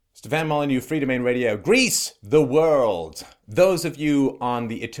Stefan Molyneux, Free Domain Radio. Greece, the world. Those of you on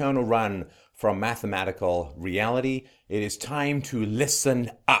the eternal run from mathematical reality, it is time to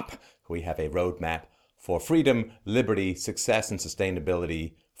listen up. We have a roadmap for freedom, liberty, success, and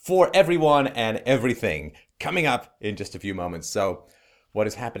sustainability for everyone and everything coming up in just a few moments. So what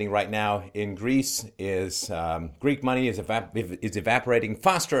is happening right now in Greece is Greek money is evaporating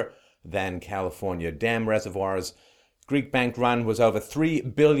faster than California dam reservoirs. Greek bank run was over 3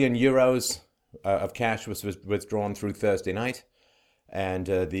 billion euros of cash was withdrawn through Thursday night. And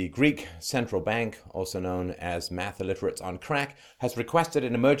the Greek central bank, also known as math illiterates on crack, has requested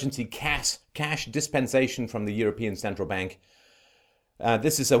an emergency cash dispensation from the European Central Bank.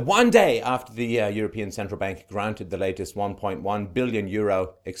 This is one day after the European Central Bank granted the latest 1.1 billion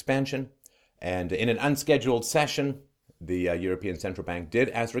euro expansion. And in an unscheduled session, the European Central Bank did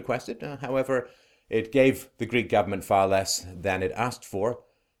as requested. However, it gave the Greek government far less than it asked for.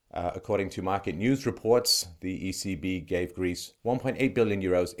 According to market news reports, the ECB gave Greece 1.8 billion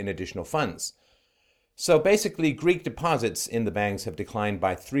euros in additional funds. So basically, Greek deposits in the banks have declined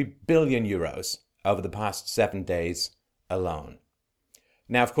by 3 billion euros over the past 7 days alone.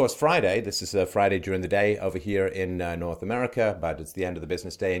 Now, of course, Friday, this is a Friday during the day over here in North America, but it's the end of the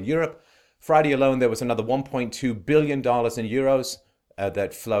business day in Europe. Friday alone, there was another $1.2 billion in euros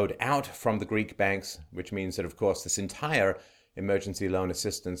that flowed out from the Greek banks, which means that, of course, this entire emergency loan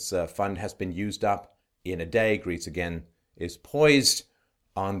assistance fund has been used up in a day. Greece, again, is poised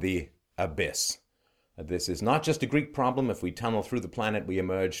on the abyss. This is not just a Greek problem. If we tunnel through the planet, we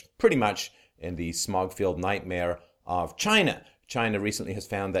emerge pretty much in the smog-filled nightmare of China. China recently has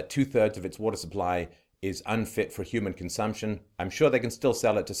found that 2/3 of its water supply is unfit for human consumption. I'm sure they can still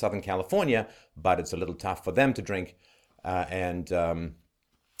sell it to Southern California, but it's a little tough for them to drink.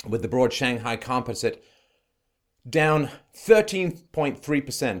 With the broad Shanghai Composite down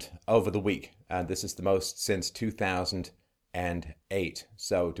 13.3% over the week. This is the most since 2008.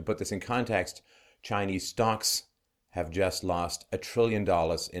 So to put this in context, Chinese stocks have just lost $1 trillion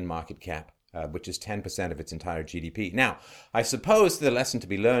in market cap, which is 10% of its entire GDP. Now, I suppose the lesson to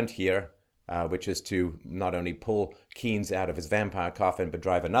be learned here, which is to not only pull Keynes out of his vampire coffin, but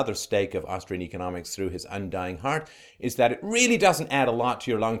drive another stake of Austrian economics through his undying heart, is that it really doesn't add a lot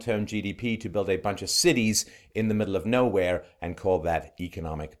to your long-term GDP to build a bunch of cities in the middle of nowhere and call that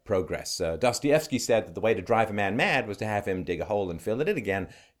economic progress. Dostoevsky said that the way to drive a man mad was to have him dig a hole and fill it in again,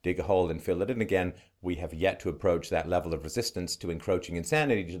 dig a hole and fill it in again. We have yet to approach that level of resistance to encroaching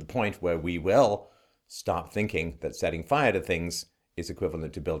insanity to the point where we will stop thinking that setting fire to things is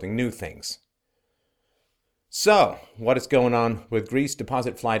equivalent to building new things. So, what is going on with Greece?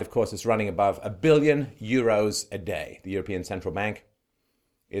 Deposit flight, of course, is running above 1 billion euros a day. The European Central Bank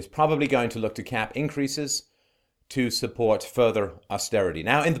is probably going to look to cap increases to support further austerity.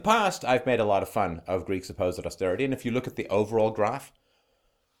 Now, in the past, I've made a lot of fun of Greek supposed austerity, and if you look at the overall graph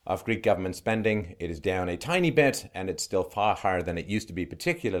of Greek government spending, it is down a tiny bit, and it's still far higher than it used to be,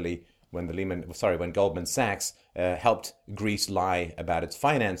 particularly when when Goldman Sachs helped Greece lie about its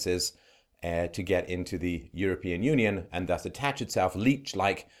finances to get into the European Union and thus attach itself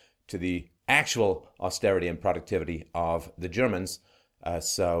leech-like to the actual austerity and productivity of the Germans.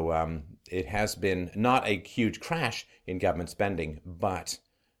 So it has been not a huge crash in government spending, but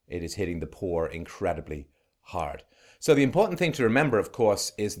it is hitting the poor incredibly hard. So the important thing to remember, of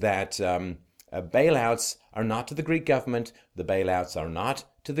course, is that bailouts are not to the Greek government. The bailouts are not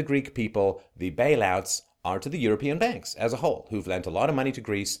to the Greek people. The bailouts are to the European banks as a whole, who've lent a lot of money to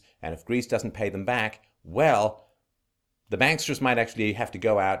Greece. And if Greece doesn't pay them back, well, the banksters might actually have to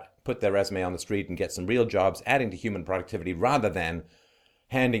go out, put their resume on the street and get some real jobs, adding to human productivity, rather than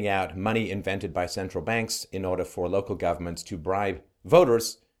handing out money invented by central banks in order for local governments to bribe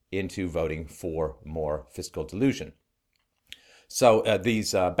voters into voting for more fiscal delusion. So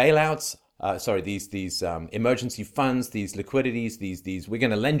these bailouts, these emergency funds, these liquidities, these we're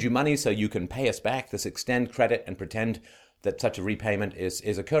going to lend you money so you can pay us back, this extend credit and pretend that such a repayment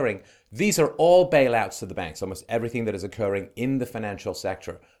is occurring. These are all bailouts to the banks. Almost everything that is occurring in the financial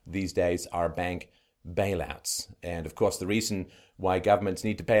sector these days are bank bailouts. And of course, the reason why governments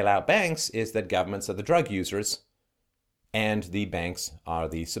need to bail out banks is that governments are the drug users and the banks are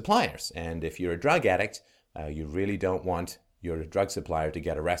the suppliers. And if you're a drug addict, you really don't want your drug supplier to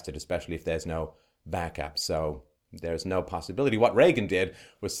get arrested, especially if there's no backup. So there's no possibility. What Reagan did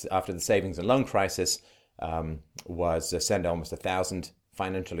was, after the savings and loan crisis, was send almost 1,000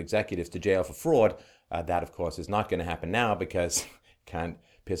 financial executives to jail for fraud. That, of course, is not going to happen now because you can't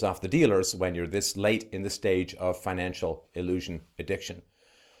piss off the dealers when you're this late in the stage of financial illusion addiction.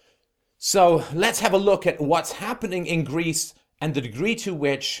 So let's have a look at what's happening in Greece and the degree to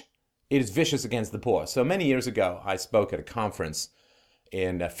which it is vicious against the poor. So many years ago, I spoke at a conference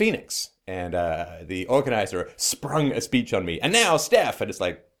in Phoenix, and the organizer sprung a speech on me. And now, Steph, and it's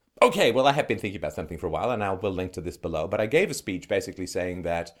like, okay, well, I have been thinking about something for a while, and I will link to this below. But I gave a speech basically saying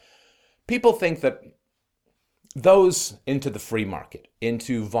that people think that those into the free market,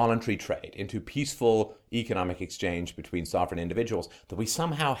 into voluntary trade, into peaceful economic exchange between sovereign individuals, that we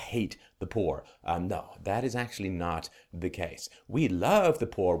somehow hate the poor. No, that is actually not the case. We love the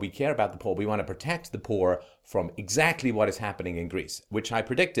poor. We care about the poor. We want to protect the poor from exactly what is happening in Greece, which I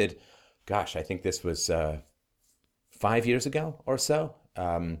predicted, gosh, I think this was 5 years ago or so,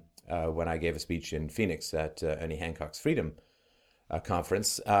 when I gave a speech in Phoenix at Ernie Hancock's Freedom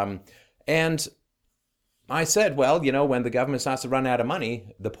Conference. And I said, well, you know, when the government starts to run out of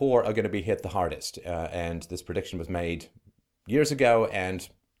money, the poor are going to be hit the hardest. And this prediction was made years ago, and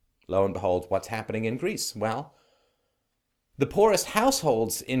lo and behold, what's happening in Greece? Well, the poorest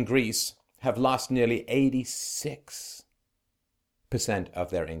households in Greece have lost nearly 86% of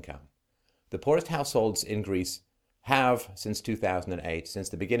their income. The poorest households in Greece have, since 2008, since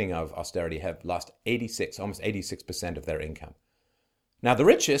the beginning of austerity, have lost almost 86% of their income. Now, the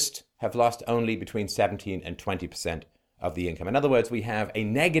richest have lost only between 17 and 20% of the income. In other words, we have a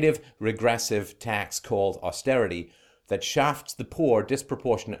negative regressive tax called austerity that shafts the poor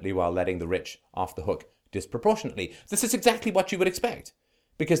disproportionately while letting the rich off the hook disproportionately. This is exactly what you would expect,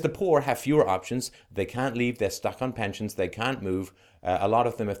 because the poor have fewer options. They can't leave. They're stuck on pensions. They can't move. A lot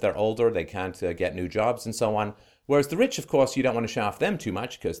of them, if they're older, they can't get new jobs and so on. Whereas the rich, of course, you don't want to shaft them too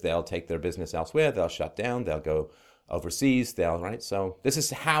much because they'll take their business elsewhere. They'll shut down. They'll go overseas, right? So this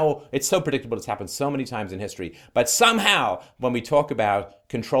is how, it's so predictable. It's happened so many times in history. But somehow, when we talk about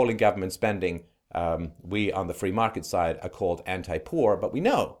controlling government spending, we on the free market side are called anti-poor. But we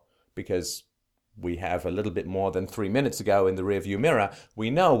know, because we have a little bit more than 3 minutes ago in the rearview mirror, we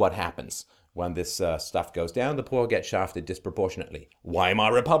know what happens when this stuff goes down. The poor get shafted disproportionately.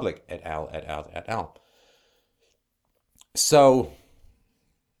 Weimar Republic, et al., et al., et al. So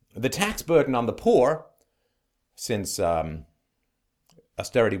the tax burden on the poor, since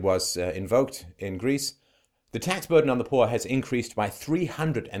austerity was invoked in Greece, the tax burden on the poor has increased by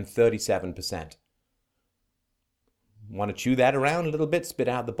 337%. Want to chew that around a little bit, spit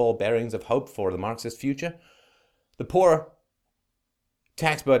out the ball bearings of hope for the Marxist future? The poor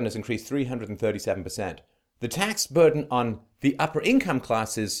tax burden has increased 337%. The tax burden on the upper income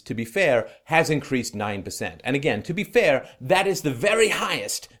classes, to be fair, has increased 9%. And again, to be fair, that is the very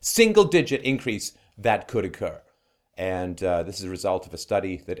highest single-digit increase that could occur. And this is a result of a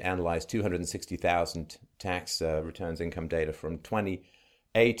study that analyzed 260,000 tax returns income data from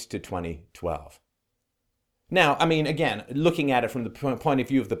 2008 to 2012. Now, I mean, again, looking at it from the point of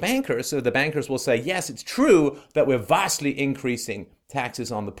view of the bankers, so the bankers will say, yes, it's true that we're vastly increasing taxes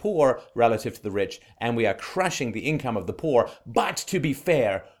on the poor relative to the rich, and we are crushing the income of the poor. But to be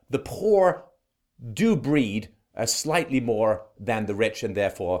fair, the poor do breed slightly more than the rich, and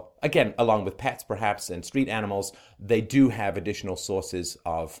therefore, again, along with pets perhaps and street animals, they do have additional sources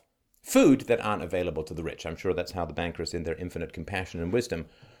of food that aren't available to the rich. I'm sure that's how the bankers, in their infinite compassion and wisdom,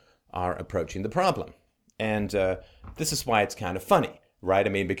 are approaching the problem. And this is why it's kind of funny, right?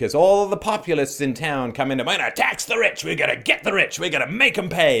 I mean, because all the populists in town come in and, we're going to tax the rich, we're going to get the rich, we're going to make them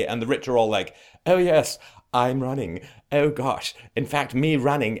pay. And the rich are all like, oh yes, I'm running. Oh gosh. In fact, me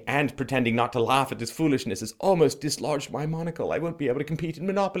running and pretending not to laugh at this foolishness has almost dislodged my monocle. I won't be able to compete in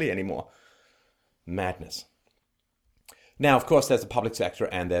Monopoly anymore. Madness. Now, of course, there's the public sector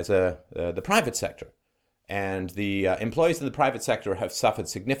and there's the private sector. And the employees in the private sector have suffered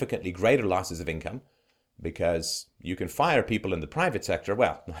significantly greater losses of income, because you can fire people in the private sector.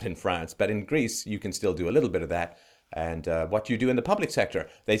 Well, not in France, but in Greece, you can still do a little bit of that. And what do you do in the public sector?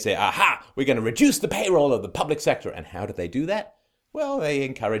 They say, aha, we're going to reduce the payroll of the public sector. And how do they do that? Well, they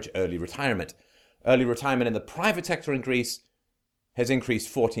encourage early retirement. Early retirement in the private sector in Greece has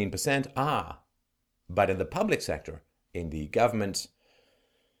increased 14%. But in the public sector, in the government,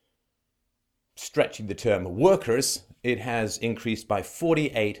 stretching the term workers, it has increased by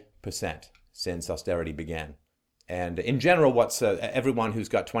 48% since austerity began. And in general, what's everyone who's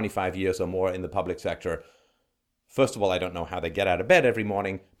got 25 years or more in the public sector, first of all, I don't know how they get out of bed every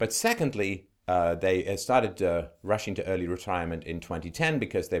morning, but secondly, they started rushing to early retirement in 2010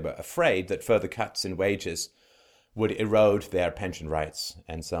 because they were afraid that further cuts in wages would erode their pension rights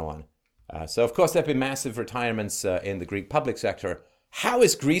and so on. So, of course, there have been massive retirements in the Greek public sector. How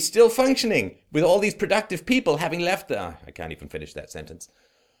is Greece still functioning with all these productive people having left? I can't even finish that sentence.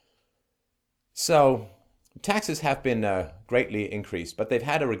 So taxes have been greatly increased, but they've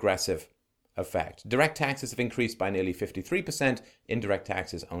had a regressive effect. Direct taxes have increased by nearly 53%, indirect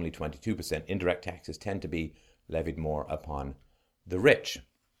taxes only 22%. Indirect taxes tend to be levied more upon the rich.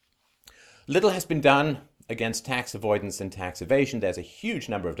 Little has been done against tax avoidance and tax evasion. There's a huge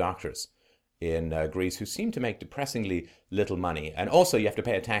number of doctors in Greece who seem to make depressingly little money. And also you have to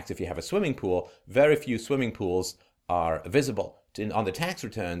pay a tax if you have a swimming pool. Very few swimming pools are visible on the tax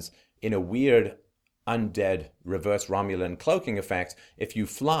returns in a weird undead reverse Romulan cloaking effect. If you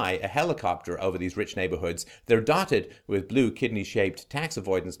fly a helicopter over these rich neighborhoods, they're dotted with blue kidney-shaped tax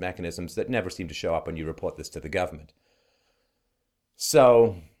avoidance mechanisms that never seem to show up when you report this to the government.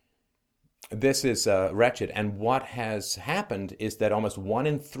 So this is wretched. And what has happened is that almost 1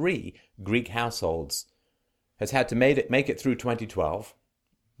 in 3 Greek households has had to make it through 2012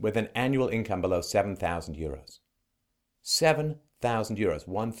 with an annual income below 7,000 euros. 7,000 euros,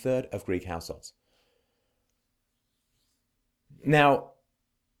 1/3 of Greek households. Now,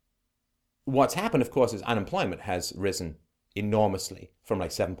 what's happened, of course, is unemployment has risen enormously from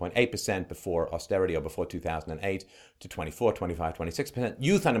like 7.8% before austerity or before 2008 to 24, 25, 26%.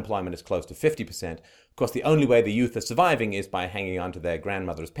 Youth unemployment is close to 50%. Of course, the only way the youth are surviving is by hanging on to their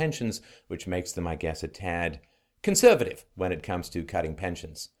grandmother's pensions, which makes them, I guess, a tad conservative when it comes to cutting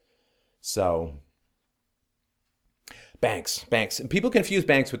pensions. So banks. People confuse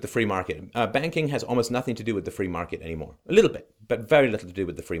banks with the free market. Banking has almost nothing to do with the free market anymore. A little bit, but very little to do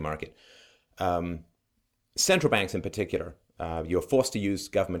with the free market. Central banks in particular, you're forced to use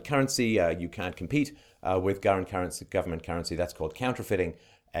government currency. You can't compete with government currency. That's called counterfeiting.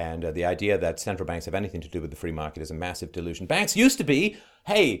 And the idea that central banks have anything to do with the free market is a massive delusion. Banks used to be,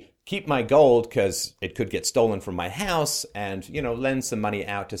 hey, keep my gold because it could get stolen from my house, and lend some money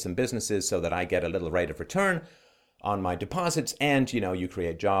out to some businesses so that I get a little rate of return on my deposits, and you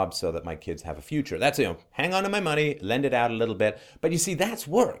create jobs so that my kids have a future. That's hang on to my money, lend it out a little bit. But you see, that's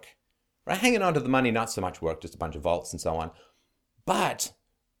work. Right? Hanging on to the money, not so much work, just a bunch of vaults and so on. But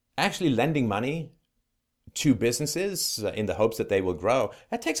actually lending money to businesses in the hopes that they will grow,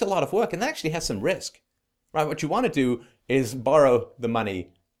 that takes a lot of work, and that actually has some risk. Right? What you want to do is borrow the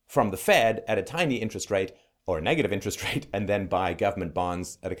money from the Fed at a tiny interest rate or a negative interest rate, and then buy government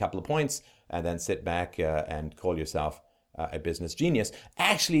bonds at a couple of points, and then sit back and call yourself a business genius.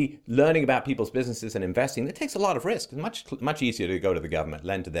 Actually learning about people's businesses and investing, that takes a lot of risk. It's much easier to go to the government,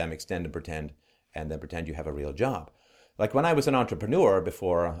 lend to them, extend and then pretend you have a real job. Like when I was an entrepreneur,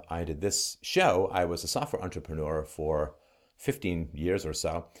 before I did this show, I was a software entrepreneur for 15 years or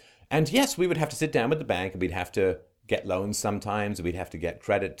so. And yes, we would have to sit down with the bank, and we'd have to get loans sometimes. We'd have to get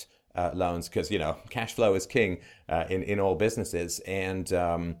credit loans because, cash flow is king in all businesses. And,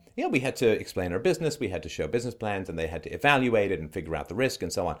 we had to explain our business. We had to show business plans, and they had to evaluate it and figure out the risk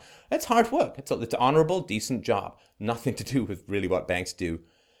and so on. It's hard work. It's an honorable, decent job. Nothing to do with really what banks do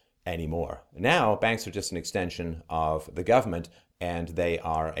anymore. Now, banks are just an extension of the government, and they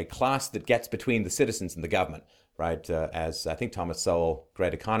are a class that gets between the citizens and the government, right? As I think Thomas Sowell,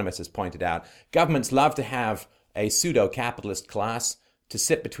 great economist, has pointed out, governments love to have a pseudo-capitalist class to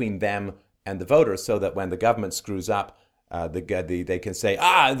sit between them and the voters, so that when the government screws up, they can say,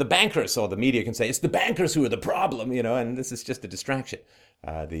 the bankers, or the media can say, it's the bankers who are the problem, and this is just a distraction.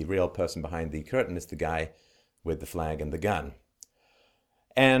 The real person behind the curtain is the guy with the flag and the gun.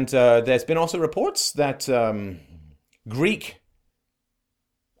 And there's been also reports that Greek,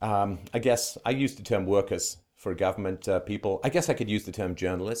 I guess I use the term workers for government people. I guess I could use the term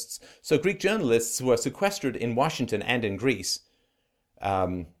journalists. So Greek journalists were sequestered in Washington and in Greece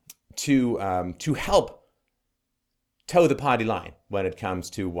to help toe the party line when it comes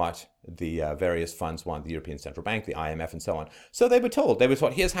to what the various funds want, the European Central Bank, the IMF, and so on. So they were told,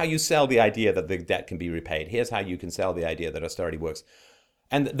 here's how you sell the idea that the debt can be repaid. Here's how you can sell the idea that austerity works.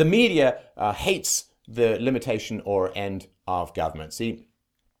 And the media hates the limitation or end of government. See,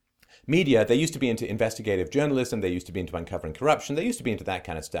 media, they used to be into investigative journalism. They used to be into uncovering corruption. They used to be into that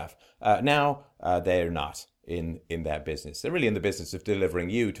kind of stuff. Now they're not in that business. They're really in the business of delivering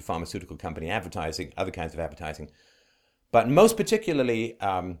you to pharmaceutical company advertising, other kinds of advertising. But most particularly,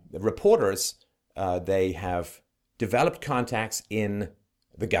 reporters, they have developed contacts in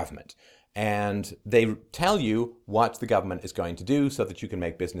the government. And they tell you what the government is going to do so that you can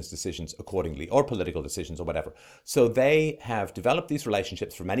make business decisions accordingly, or political decisions or whatever. So they have developed these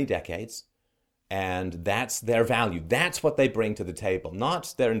relationships for many decades, and that's their value. That's what they bring to the table,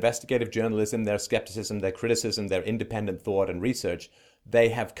 not their investigative journalism, their skepticism, their criticism, their independent thought and research. They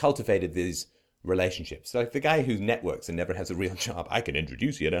have cultivated these relationships. Like the guy who networks and never has a real job. I can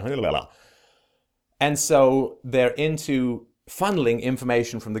introduce you to... And so they're into funneling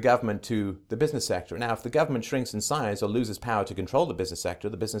information from the government to the business sector. Now, if the government shrinks in size or loses power to control the business sector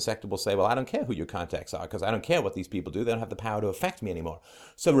will say, well, I don't care who your contacts are because I don't care what these people do. They don't have the power to affect me anymore.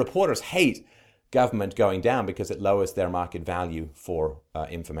 So reporters hate government going down because it lowers their market value for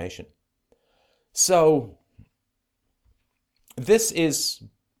information. So this is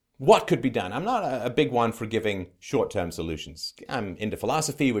what could be done. I'm not a big one for giving short-term solutions. I'm into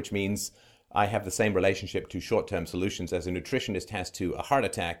philosophy, which means I have the same relationship to short-term solutions as a nutritionist has to a heart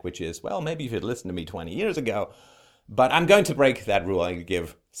attack, which is, well, maybe if you'd listened to me 20 years ago. But I'm going to break that rule and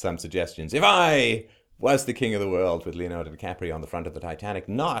give some suggestions. If I was the king of the world with Leonardo DiCaprio on the front of the Titanic,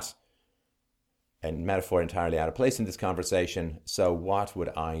 not a metaphor entirely out of place in this conversation, so what would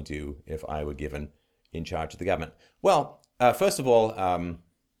I do if I were given in charge of the government? Well, first of all,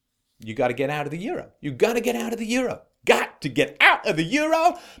 you got to get out of the euro. You got to get out of the euro. Got to get out of the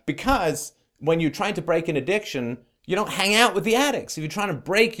euro, because when you're trying to break an addiction, you don't hang out with the addicts. If you're trying to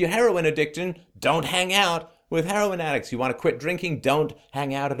break your heroin addiction, don't hang out with heroin addicts. You want to quit drinking, don't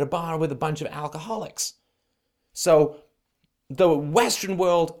hang out at a bar with a bunch of alcoholics. So the Western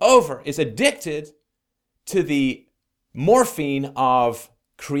world over is addicted to the morphine of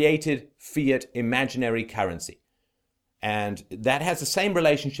created fiat imaginary currency. And that has the same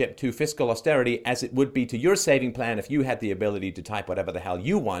relationship to fiscal austerity as it would be to your saving plan if you had the ability to type whatever the hell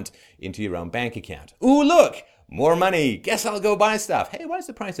you want into your own bank account. Ooh, look, more money. Guess I'll go buy stuff. Hey, why is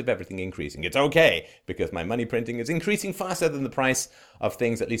the price of everything increasing? It's okay, because my money printing is increasing faster than the price of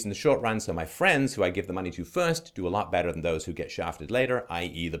things, at least in the short run. So my friends, who I give the money to first, do a lot better than those who get shafted later,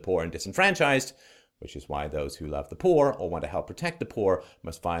 i.e. the poor and disenfranchised, which is why those who love the poor or want to help protect the poor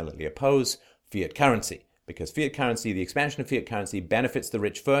must violently oppose fiat currency. Because fiat currency, the expansion of fiat currency benefits the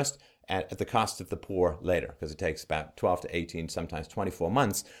rich first at the cost of the poor later, because it takes about 12 to 18, sometimes 24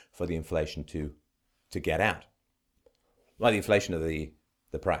 months for the inflation to get out. Well, the inflation of the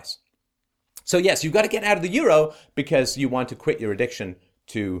price. So yes, you've got to get out of the euro because you want to quit your addiction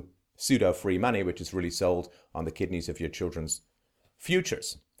to pseudo-free money, which is really sold on the kidneys of your children's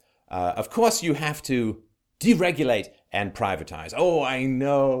futures. Of course, you have to deregulate and privatize. Oh, I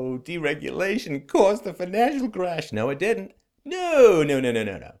know, deregulation caused the financial crash. No, it didn't. No,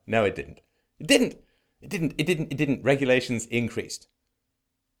 it didn't. It didn't. Regulations increased.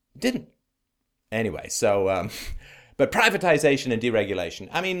 It didn't. Anyway, so, but privatization and deregulation.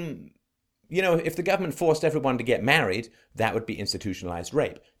 I mean, you know, if the government forced everyone to get married, that would be institutionalized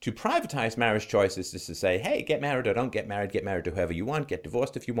rape. To privatize marriage choices is to say, hey, get married or don't get married to whoever you want, get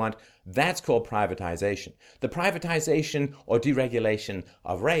divorced if you want. That's called privatization. The privatization or deregulation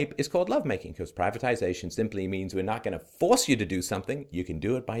of rape is called lovemaking, because privatization simply means we're not going to force you to do something. You can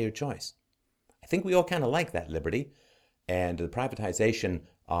do it by your choice. I think we all kind of like that liberty. And the privatization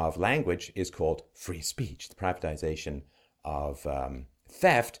of language is called free speech. The privatization of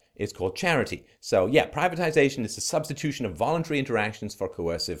theft is called charity. So yeah, privatization is the substitution of voluntary interactions for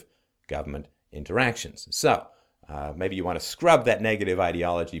coercive government interactions. So maybe you want to scrub that negative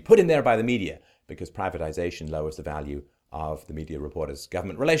ideology put in there by the media, because privatization lowers the value of the media reporters'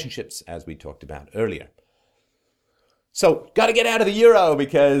 government relationships, as we talked about earlier. So, got to get out of the euro,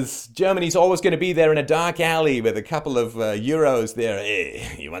 because Germany's always going to be there in a dark alley with a couple of euros there.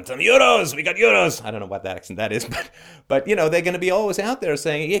 Hey, you want some euros? We got euros. I don't know what that accent that is, but you know, they're going to be always out there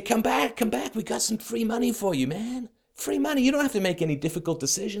saying, yeah, come back. We got some free money for you, man. Free money. You don't have to make any difficult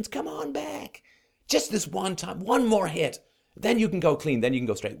decisions. Come on back. Just this one time, one more hit. Then you can go clean. Then you can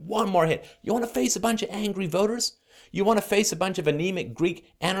go straight. One more hit. You want to face a bunch of angry voters? You want to face a bunch of anemic Greek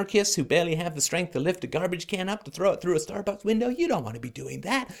anarchists who barely have the strength to lift a garbage can up to throw it through a Starbucks window? You don't want to be doing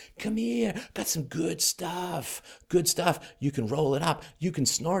that. Come here. Got some good stuff. Good stuff. You can roll it up. You can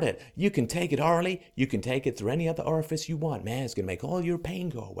snort it. You can take it orally. You can take it through any other orifice you want. Man, it's going to make all your pain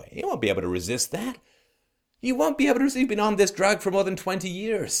go away. You won't be able to resist that. You won't be able to resist. You've been on this drug for more than 20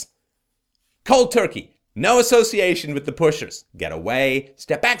 years. Cold turkey. No association with the pushers. Get away.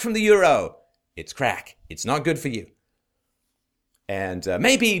 Step back from the euro. It's crack. It's not good for you. And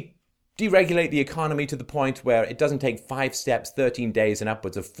maybe deregulate the economy to the point where it doesn't take 5 steps, 13 days, and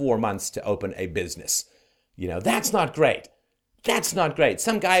upwards of 4 months to open a business. You know, that's not great. That's not great.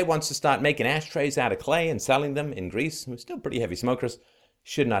 Some guy wants to start making ashtrays out of clay and selling them in Greece, who's still pretty heavy smokers,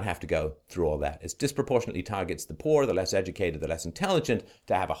 should not have to go through all that. It disproportionately targets the poor, the less educated, the less intelligent,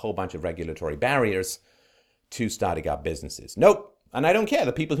 to have a whole bunch of regulatory barriers to starting up businesses. Nope. And I don't care.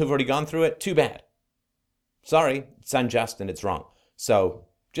 The people who've already gone through it, too bad. Sorry, it's unjust and it's wrong. So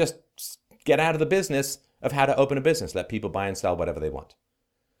just get out of the business of how to open a business. Let people buy and sell whatever they want.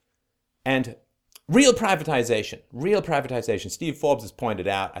 And real privatization. Steve Forbes has pointed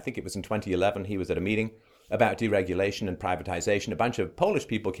out, I think it was in 2011, he was at a meeting, about deregulation and privatization. A bunch of Polish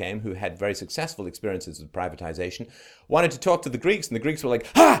people came who had very successful experiences with privatization, wanted to talk to the Greeks, and the Greeks were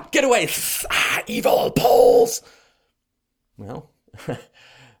like, get away, evil Poles. Well,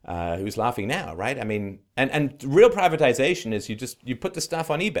 who's laughing now, right? I mean, and real privatization is you put the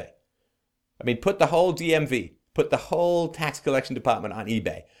stuff on eBay. I mean, put the whole DMV, put the whole tax collection department on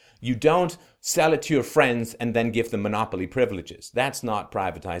eBay. You don't sell it to your friends and then give them monopoly privileges. That's not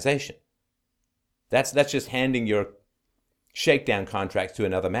privatization. That's just handing your shakedown contracts to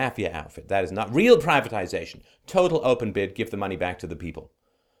another mafia outfit. That is not real privatization. Total open bid, give the money back to the people.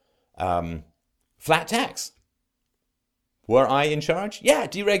 Flat tax. Were I in charge? Yeah,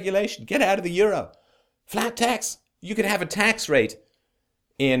 deregulation. Get out of the euro. Flat tax. You could have a tax rate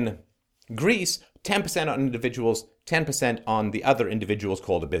in Greece, 10% on individuals, 10% on the other individuals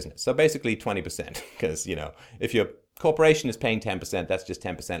called a business. So basically 20%, because, if your corporation is paying 10%, that's just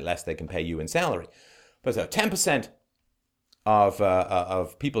 10% less they can pay you in salary. But so 10%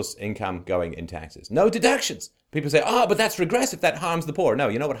 of people's income going in taxes. No deductions. People say, but that's regressive, that harms the poor. No,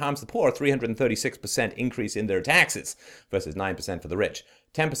 you know what harms the poor? 336% increase in their taxes versus 9% for the rich.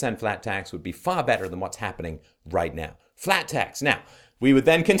 10% flat tax would be far better than what's happening right now. Flat tax. Now, we would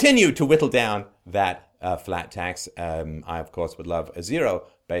then continue to whittle down that flat tax. I, of course, would love a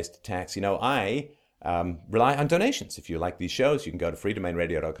zero-based tax. I rely on donations. If you like these shows, you can go to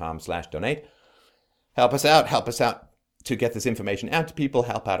freedomainradio.com/donate. Help us out to get this information out to people,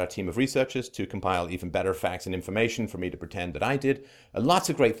 help out our team of researchers to compile even better facts and information for me to pretend that I did. Lots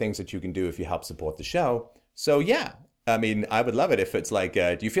of great things that you can do if you help support the show. So yeah, I mean, I would love it if it's like,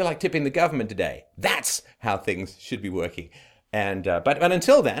 do you feel like tipping the government today? That's how things should be working. And but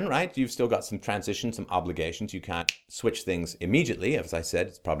until then, right, you've still got some transition, some obligations. You can't switch things immediately. As I said,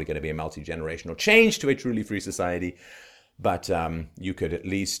 it's probably going to be a multi-generational change to a truly free society. But you could at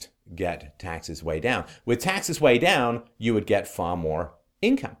least get taxes way down. With taxes way down, you would get far more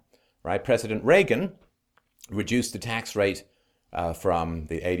income, right? President Reagan reduced the tax rate from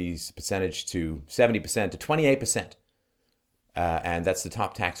the 80s percentage to 70% to 28%. And that's the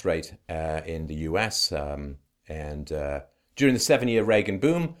top tax rate in the US. During the 7-year Reagan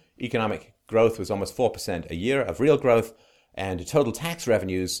boom, economic growth was almost 4% a year of real growth, and total tax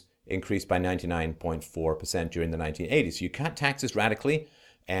revenues increased by 99.4% during the 1980s. So you cut taxes radically,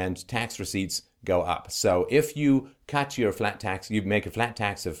 and tax receipts go up. So if you cut your flat tax, you make a flat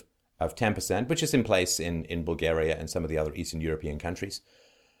tax of 10%, which is in place in Bulgaria and some of the other Eastern European countries.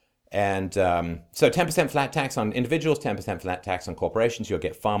 And so 10% flat tax on individuals, 10% flat tax on corporations, you'll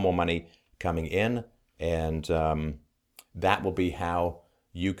get far more money coming in, and that will be how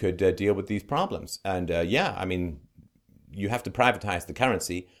you could deal with these problems. And I mean, you have to privatize the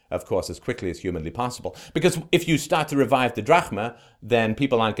currency, of course, as quickly as humanly possible. Because if you start to revive the drachma, then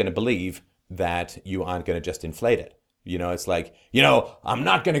people aren't going to believe that you aren't going to just inflate it. It's like, I'm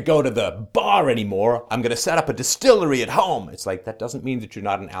not going to go to the bar anymore. I'm going to set up a distillery at home. It's like, that doesn't mean that you're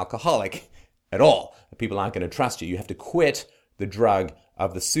not an alcoholic at all. People aren't going to trust you. You have to quit the drug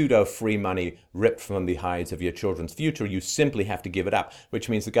of the pseudo-free money ripped from the hides of your children's future. You simply have to give it up, which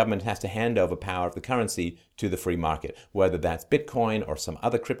means the government has to hand over power of the currency to the free market, whether that's Bitcoin or some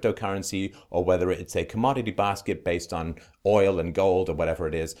other cryptocurrency, or whether it's a commodity basket based on oil and gold or whatever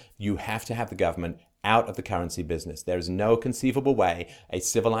it is. You have to have the government out of the currency business. There is no conceivable way a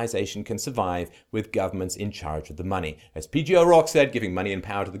civilization can survive with governments in charge of the money. As P.G. O'Rourke said, giving money and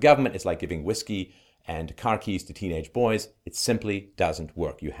power to the government is like giving whiskey and car keys to teenage boys. It simply doesn't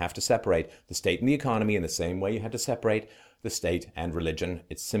work. You have to separate the state and the economy in the same way you had to separate the state and religion.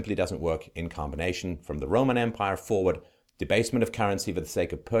 It simply doesn't work in combination. From the Roman Empire forward, debasement of currency for the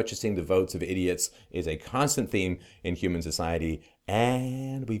sake of purchasing the votes of idiots is a constant theme in human society,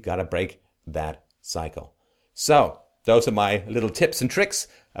 and we've got to break that cycle. So those are my little tips and tricks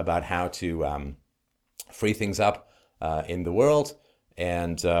about how to free things up in the world.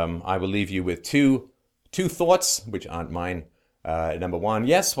 And I will leave you with two thoughts, which aren't mine. Number one,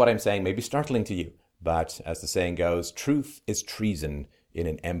 yes, what I'm saying may be startling to you, but as the saying goes, truth is treason in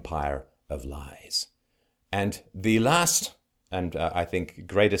an empire of lies. And the last, and I think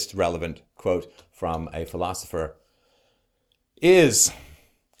greatest relevant quote from a philosopher is,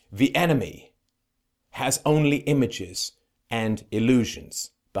 the enemy has only images and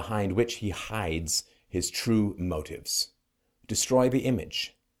illusions behind which he hides his true motives. Destroy the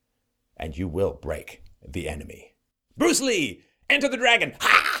image, and you will break the enemy. Bruce Lee, Enter the Dragon!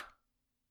 Ha!